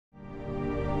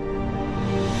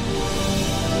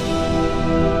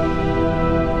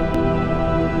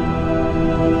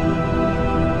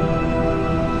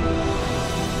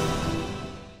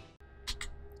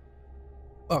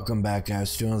Welcome back,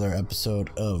 guys, to another episode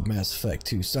of Mass Effect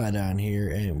 2 CyDone here,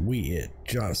 and we had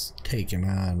just taken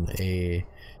on a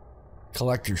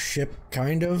collector ship,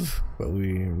 kind of, but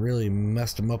we really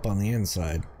messed him up on the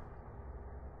inside.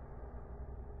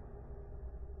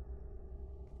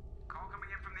 Call coming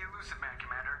in from the Illusive Man,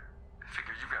 Commander. I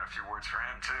figure you've got a few words for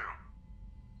him,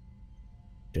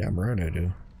 too. Damn right I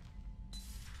do.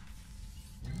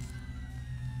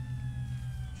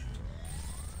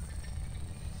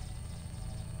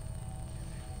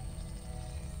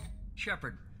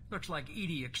 Shepard, looks like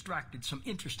Edie extracted some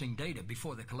interesting data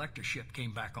before the collector ship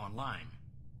came back online.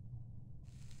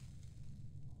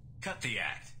 Cut the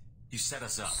act. You set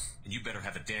us up, and you better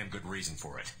have a damn good reason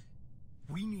for it.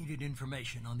 We needed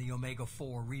information on the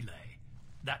Omega-4 relay.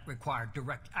 That required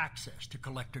direct access to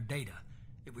collector data.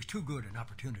 It was too good an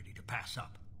opportunity to pass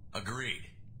up. Agreed.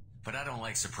 But I don't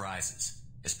like surprises,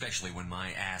 especially when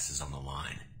my ass is on the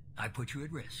line. I put you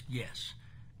at risk, yes.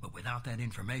 But without that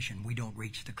information, we don't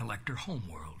reach the collector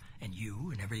homeworld, and you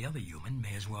and every other human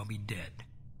may as well be dead.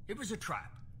 It was a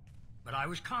trap, but I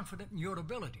was confident in your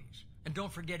abilities. And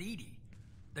don't forget Edie.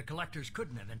 The collectors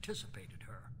couldn't have anticipated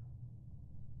her.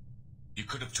 You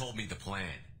could have told me the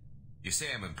plan. You say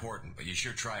I'm important, but you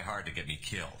sure try hard to get me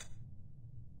killed.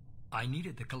 I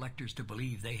needed the collectors to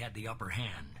believe they had the upper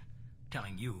hand.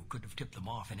 Telling you could have tipped them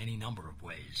off in any number of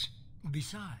ways.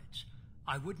 Besides,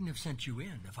 I wouldn't have sent you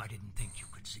in if I didn't think you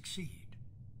could succeed.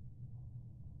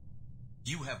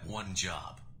 You have one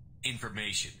job.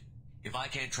 Information. If I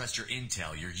can't trust your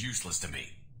intel, you're useless to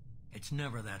me. It's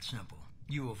never that simple.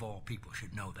 You of all people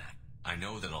should know that. I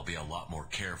know that I'll be a lot more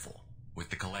careful. With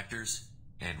the collectors,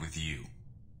 and with you.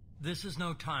 This is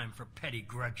no time for petty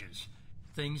grudges.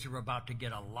 Things are about to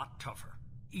get a lot tougher.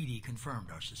 Edie confirmed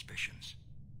our suspicions.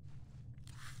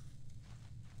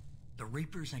 The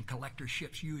Reapers and collector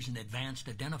ships use an advanced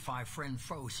identify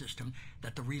friend-foe system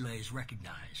that the relays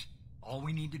recognize. All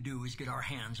we need to do is get our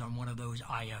hands on one of those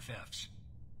IFFs.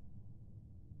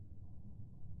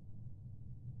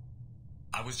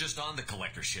 I was just on the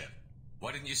collector ship.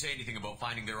 Why didn't you say anything about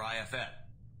finding their IFF?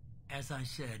 As I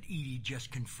said, Edie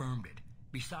just confirmed it.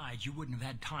 Besides, you wouldn't have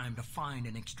had time to find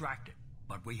and extract it.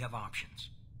 But we have options.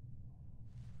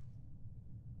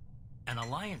 An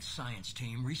Alliance science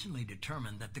team recently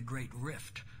determined that the Great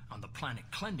Rift on the planet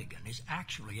Klendigan is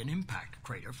actually an impact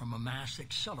crater from a mass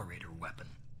accelerator weapon.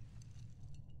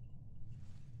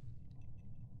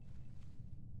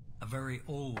 A very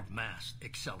old mass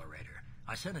accelerator.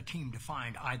 I sent a team to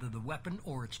find either the weapon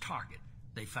or its target.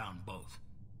 They found both.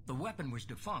 The weapon was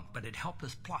defunct, but it helped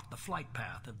us plot the flight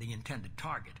path of the intended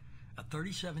target, a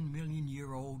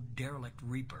 37-million-year-old derelict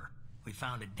Reaper. We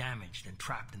found it damaged and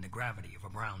trapped in the gravity of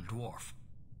a brown dwarf.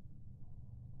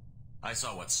 I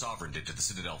saw what Sovereign did to the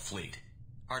Citadel fleet.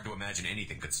 Hard to imagine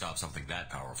anything could stop something that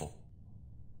powerful.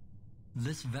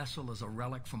 This vessel is a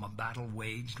relic from a battle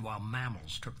waged while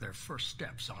mammals took their first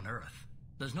steps on Earth.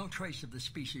 There's no trace of the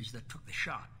species that took the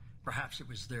shot. Perhaps it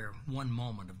was their one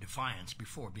moment of defiance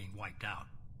before being wiped out.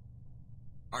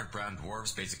 Aren't brown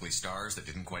dwarfs basically stars that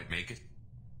didn't quite make it?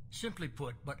 Simply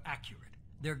put, but accurate.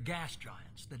 They're gas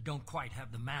giants that don't quite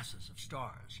have the masses of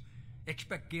stars.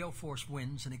 Expect gale force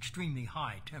winds and extremely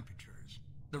high temperatures.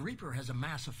 The Reaper has a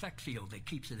mass effect field that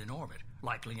keeps it in orbit,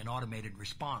 likely an automated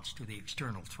response to the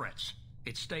external threats.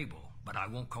 It's stable, but I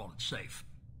won't call it safe.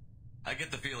 I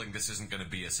get the feeling this isn't going to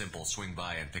be a simple swing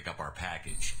by and pick up our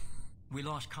package. We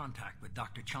lost contact with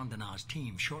Dr. Chandana's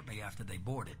team shortly after they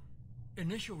boarded.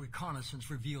 Initial reconnaissance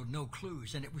revealed no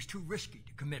clues, and it was too risky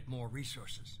to commit more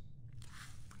resources.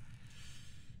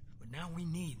 But now we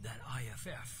need that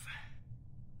IFF.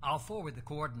 I'll forward the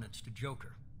coordinates to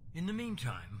Joker. In the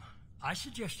meantime, I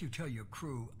suggest you tell your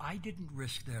crew I didn't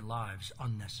risk their lives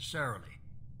unnecessarily.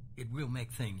 It will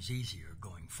make things easier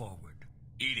going forward.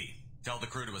 Edie, tell the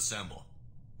crew to assemble.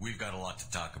 We've got a lot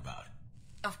to talk about.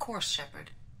 Of course,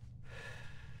 Shepard.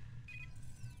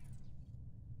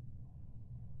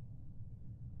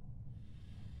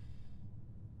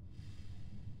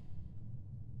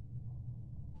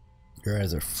 Your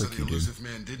eyes are So freaky, the dude. Illusive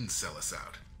Man didn't sell us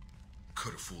out.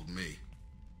 Could have fooled me.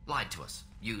 Lied to us,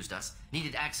 used us,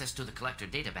 needed access to the collector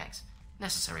databanks.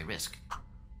 Necessary risk.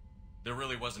 There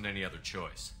really wasn't any other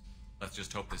choice. Let's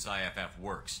just hope this IFF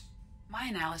works. My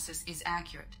analysis is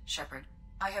accurate, Shepard.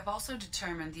 I have also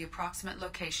determined the approximate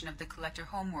location of the collector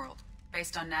homeworld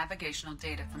based on navigational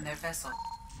data from their vessel.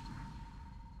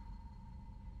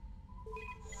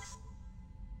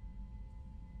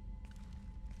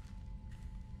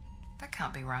 That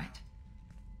can't be right.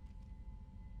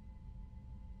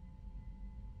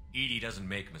 Edie doesn't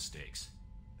make mistakes.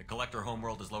 The collector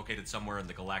homeworld is located somewhere in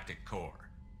the galactic core.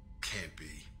 Can't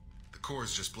be. The core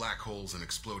is just black holes and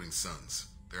exploding suns.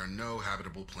 There are no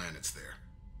habitable planets there.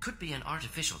 Could be an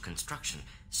artificial construction,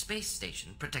 space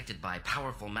station protected by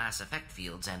powerful mass effect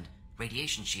fields and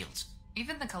radiation shields.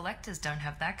 Even the Collectors don't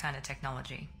have that kind of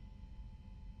technology.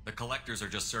 The Collectors are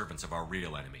just servants of our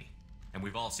real enemy, and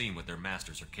we've all seen what their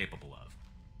masters are capable of.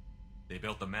 They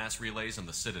built the mass relays on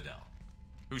the Citadel.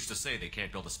 Who's to say they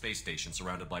can't build a space station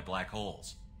surrounded by black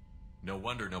holes? No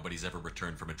wonder nobody's ever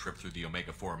returned from a trip through the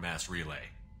Omega-4 mass relay.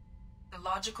 The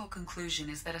logical conclusion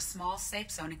is that a small safe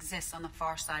zone exists on the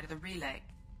far side of the relay,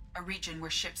 a region where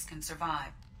ships can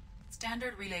survive.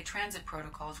 Standard relay transit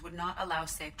protocols would not allow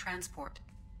safe transport.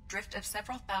 Drift of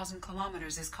several thousand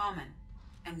kilometers is common,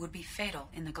 and would be fatal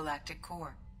in the galactic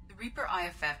core. The Reaper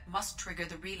IFF must trigger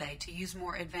the relay to use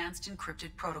more advanced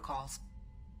encrypted protocols.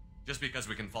 Just because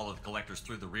we can follow the Collectors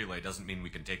through the relay doesn't mean we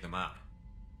can take them out.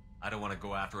 I don't want to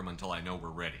go after them until I know we're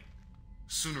ready.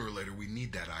 Sooner or later, we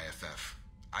need that IFF.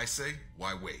 I say,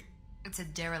 why wait? It's a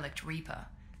derelict Reaper.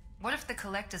 What if the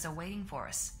Collectors are waiting for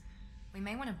us? We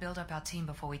may want to build up our team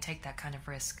before we take that kind of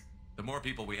risk. The more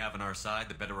people we have on our side,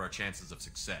 the better our chances of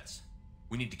success.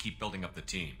 We need to keep building up the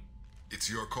team. It's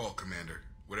your call, Commander.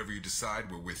 Whatever you decide,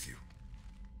 we're with you.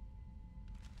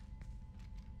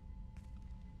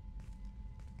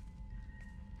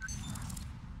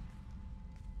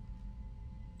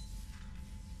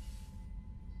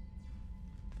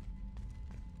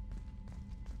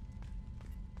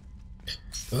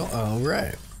 Well,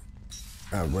 alright.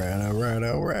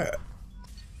 Alright.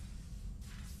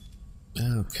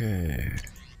 Okay.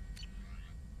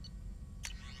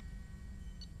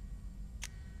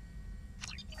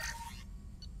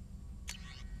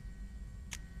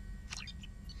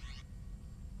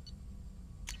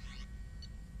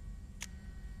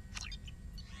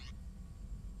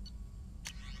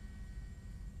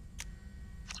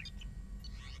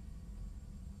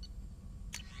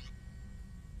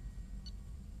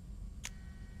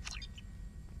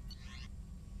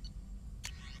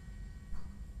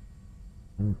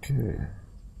 Okay,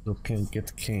 still can't get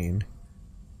the cane.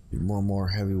 Need one more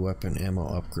heavy weapon ammo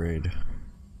upgrade.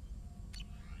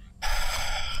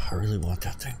 I really want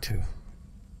that thing too.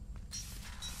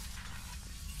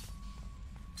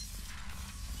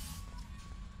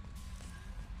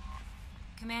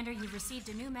 Commander, you've received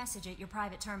a new message at your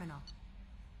private terminal.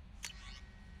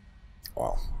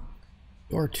 Wow.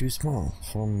 You're too small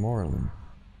from Moreland.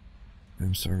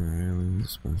 I'm sorry, my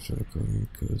aliens special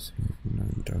because he's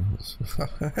not does.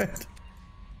 What?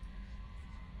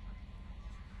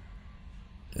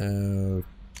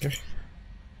 Okay.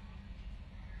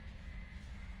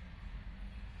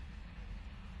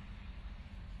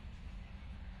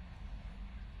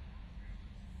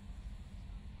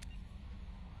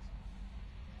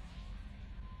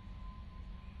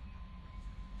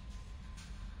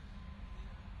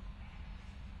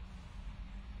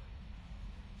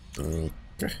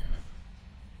 Okay.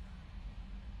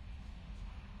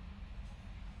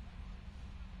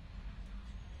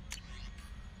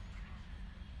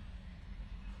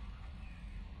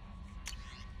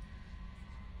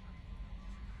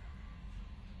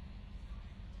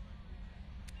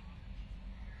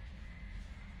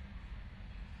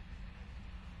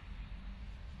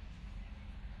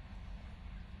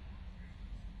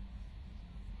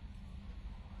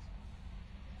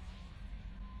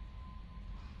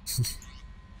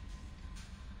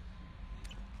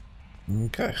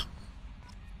 Okay.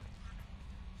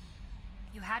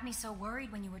 You had me so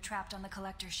worried when you were trapped on the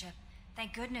collector ship.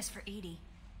 Thank goodness for Edie.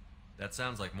 That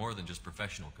sounds like more than just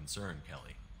professional concern,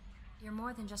 Kelly. You're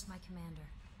more than just my commander.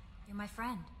 You're my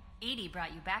friend. Edie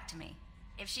brought you back to me.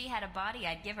 If she had a body,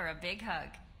 I'd give her a big hug.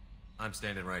 I'm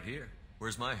standing right here.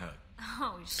 Where's my hug?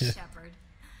 Oh, Shepard.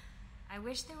 I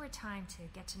wish there were time to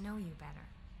get to know you better.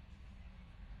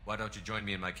 Why don't you join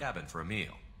me in my cabin for a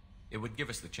meal? It would give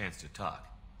us the chance to talk.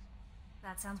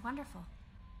 That sounds wonderful.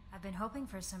 I've been hoping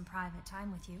for some private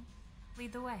time with you.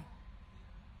 Lead the way.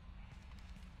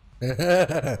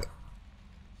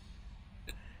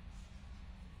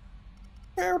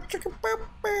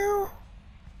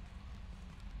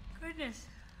 Goodness,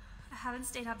 I haven't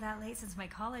stayed up that late since my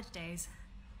college days.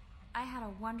 I had a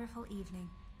wonderful evening.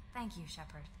 Thank you,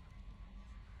 Shepard.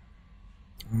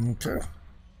 Okay.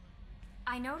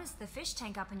 I noticed the fish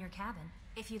tank up in your cabin.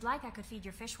 If you'd like, I could feed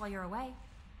your fish while you're away.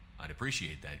 I'd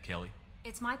appreciate that, Kelly.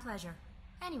 It's my pleasure.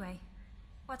 Anyway,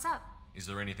 what's up? Is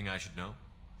there anything I should know?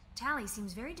 Tally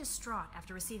seems very distraught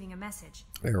after receiving a message.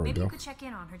 There we Maybe go. you could check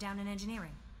in on her down in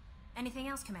engineering. Anything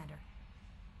else, Commander?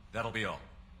 That'll be all.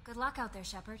 Good luck out there,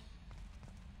 Shepard.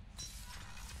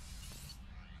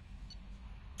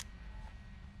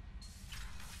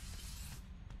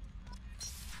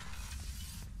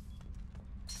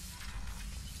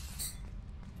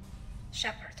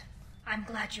 Shepard, I'm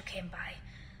glad you came by.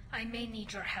 I may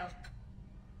need your help.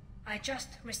 I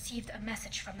just received a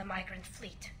message from the migrant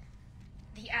fleet.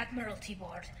 The Admiralty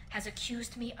Board has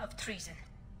accused me of treason.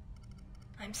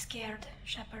 I'm scared,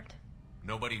 Shepard.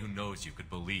 Nobody who knows you could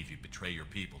believe you'd betray your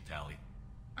people, Tali.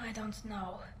 I don't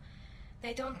know.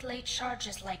 They don't lay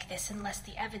charges like this unless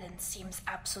the evidence seems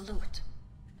absolute.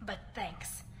 But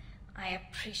thanks. I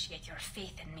appreciate your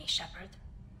faith in me, Shepard.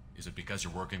 Is it because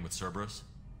you're working with Cerberus?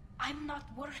 I'm not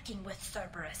working with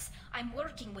Cerberus. I'm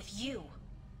working with you.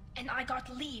 And I got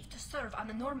leave to serve on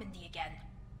the Normandy again.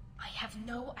 I have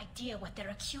no idea what they're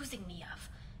accusing me of.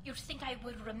 You'd think I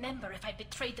would remember if I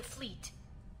betrayed the fleet.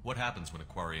 What happens when a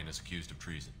Quarian is accused of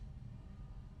treason?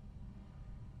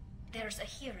 There's a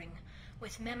hearing,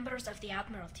 with members of the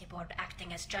Admiralty Board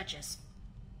acting as judges.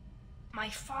 My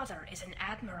father is an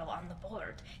admiral on the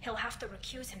board. He'll have to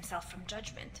recuse himself from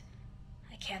judgment.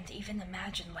 I can't even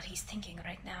imagine what he's thinking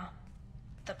right now.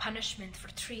 The punishment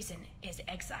for treason is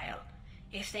exile.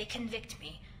 If they convict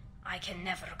me, I can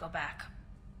never go back.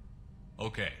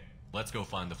 Okay, let's go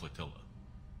find the flotilla.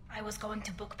 I was going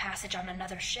to book passage on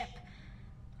another ship.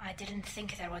 I didn't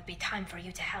think there would be time for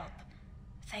you to help.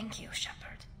 Thank you,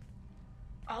 Shepard.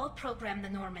 I'll program the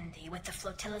Normandy with the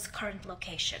flotilla's current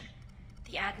location.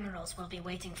 The admirals will be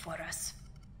waiting for us.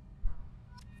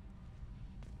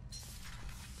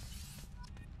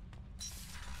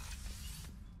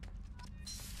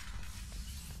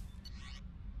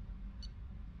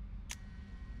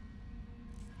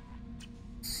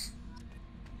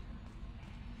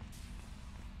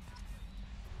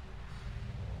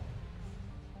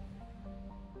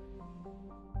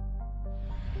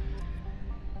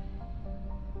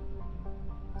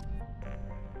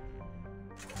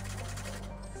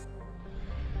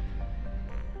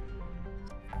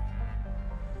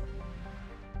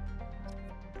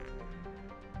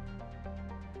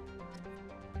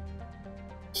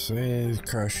 Save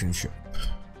crashing ship.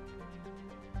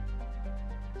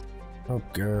 Help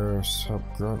Garrus, help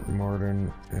Grunt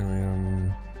Martin,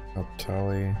 Ilium, help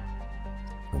Tali,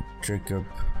 help Jacob.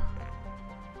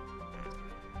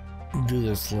 Do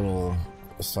this little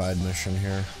side mission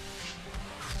here,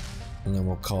 and then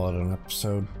we'll call it an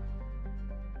episode.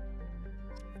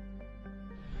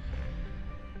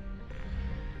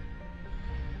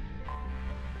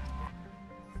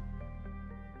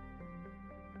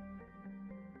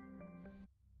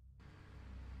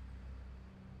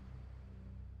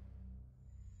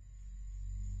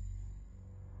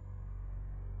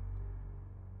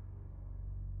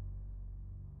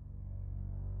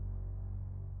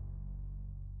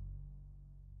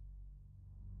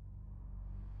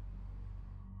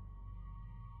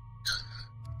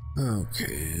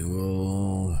 Okay,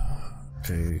 we'll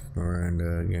take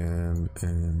Miranda again,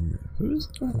 and who's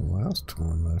the last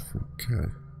one? I forget.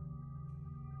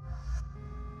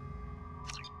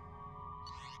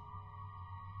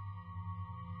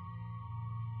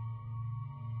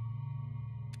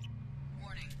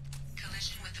 Warning.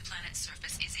 Collision with the planet's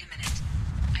surface is imminent.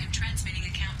 I am transmitting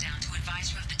a countdown to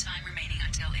advise you of the time remaining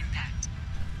until impact.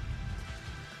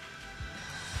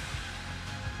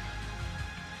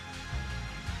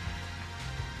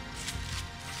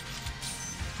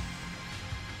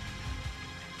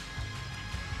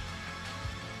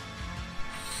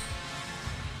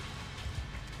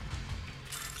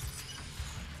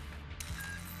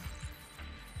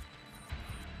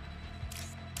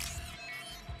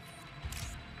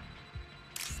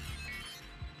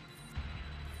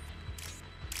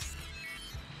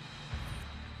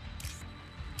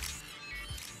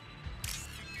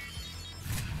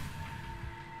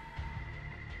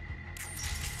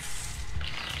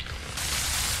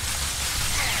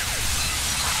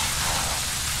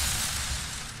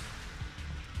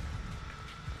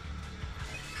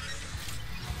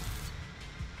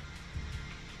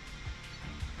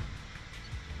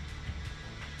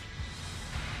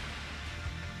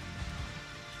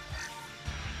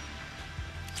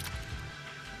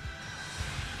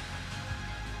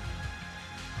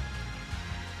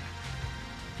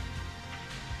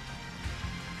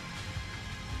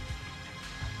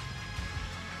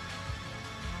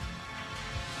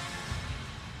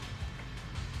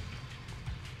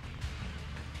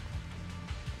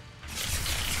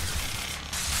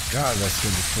 God, that's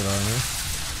good to put on me.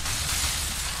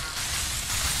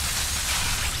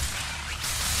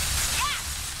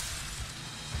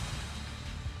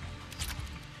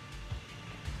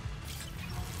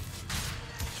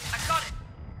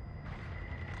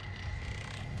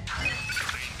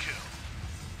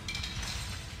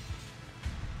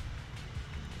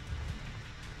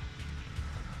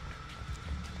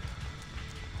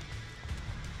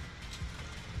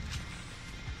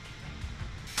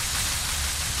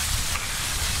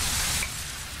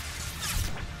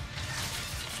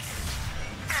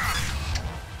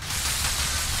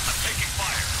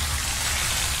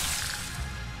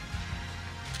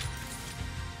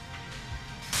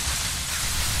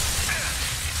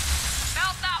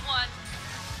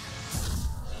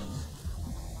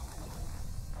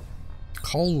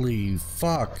 Holy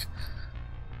fuck.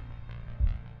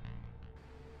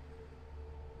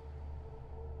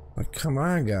 Like, come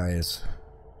on, guys.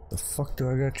 The fuck do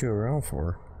I got you around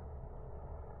for?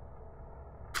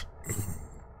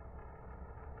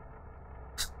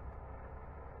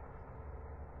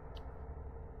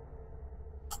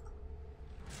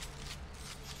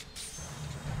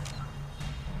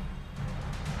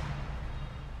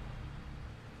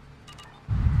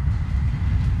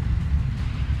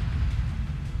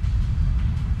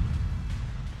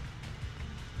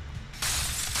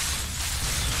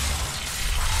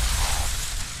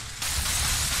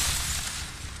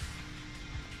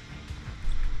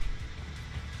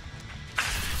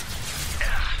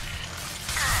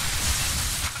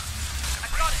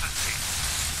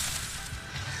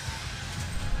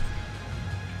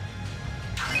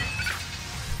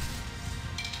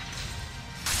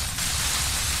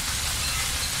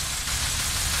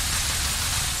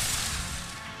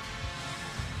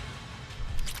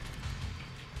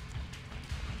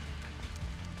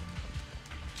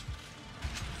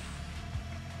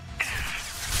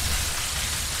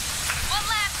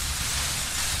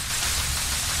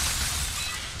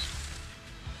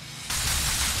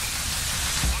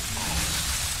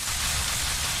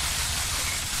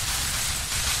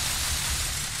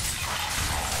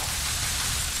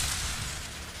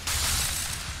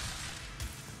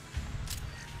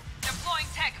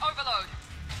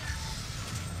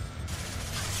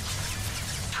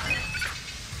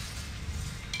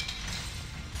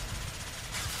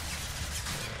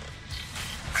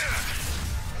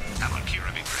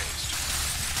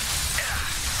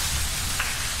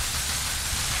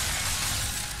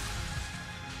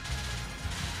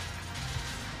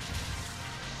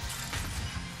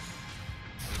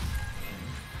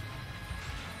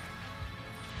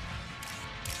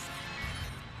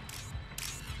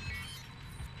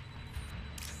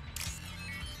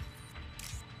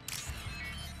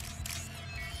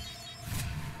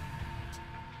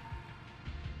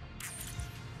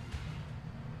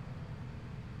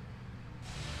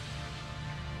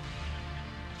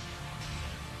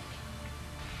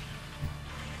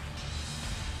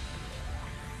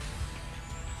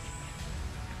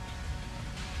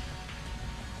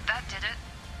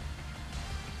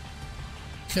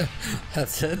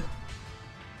 That's it.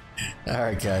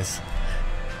 Alright, guys.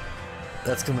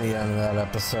 That's gonna be the end of that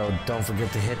episode. Don't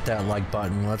forget to hit that like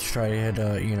button. Let's try to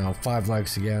hit 5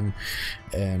 likes again.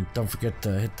 And don't forget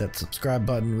to hit that subscribe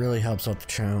button. Really helps out the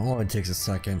channel. Only takes a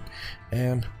second.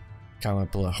 And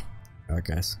comment below. Alright,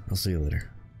 guys. I'll see you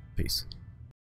later. Peace.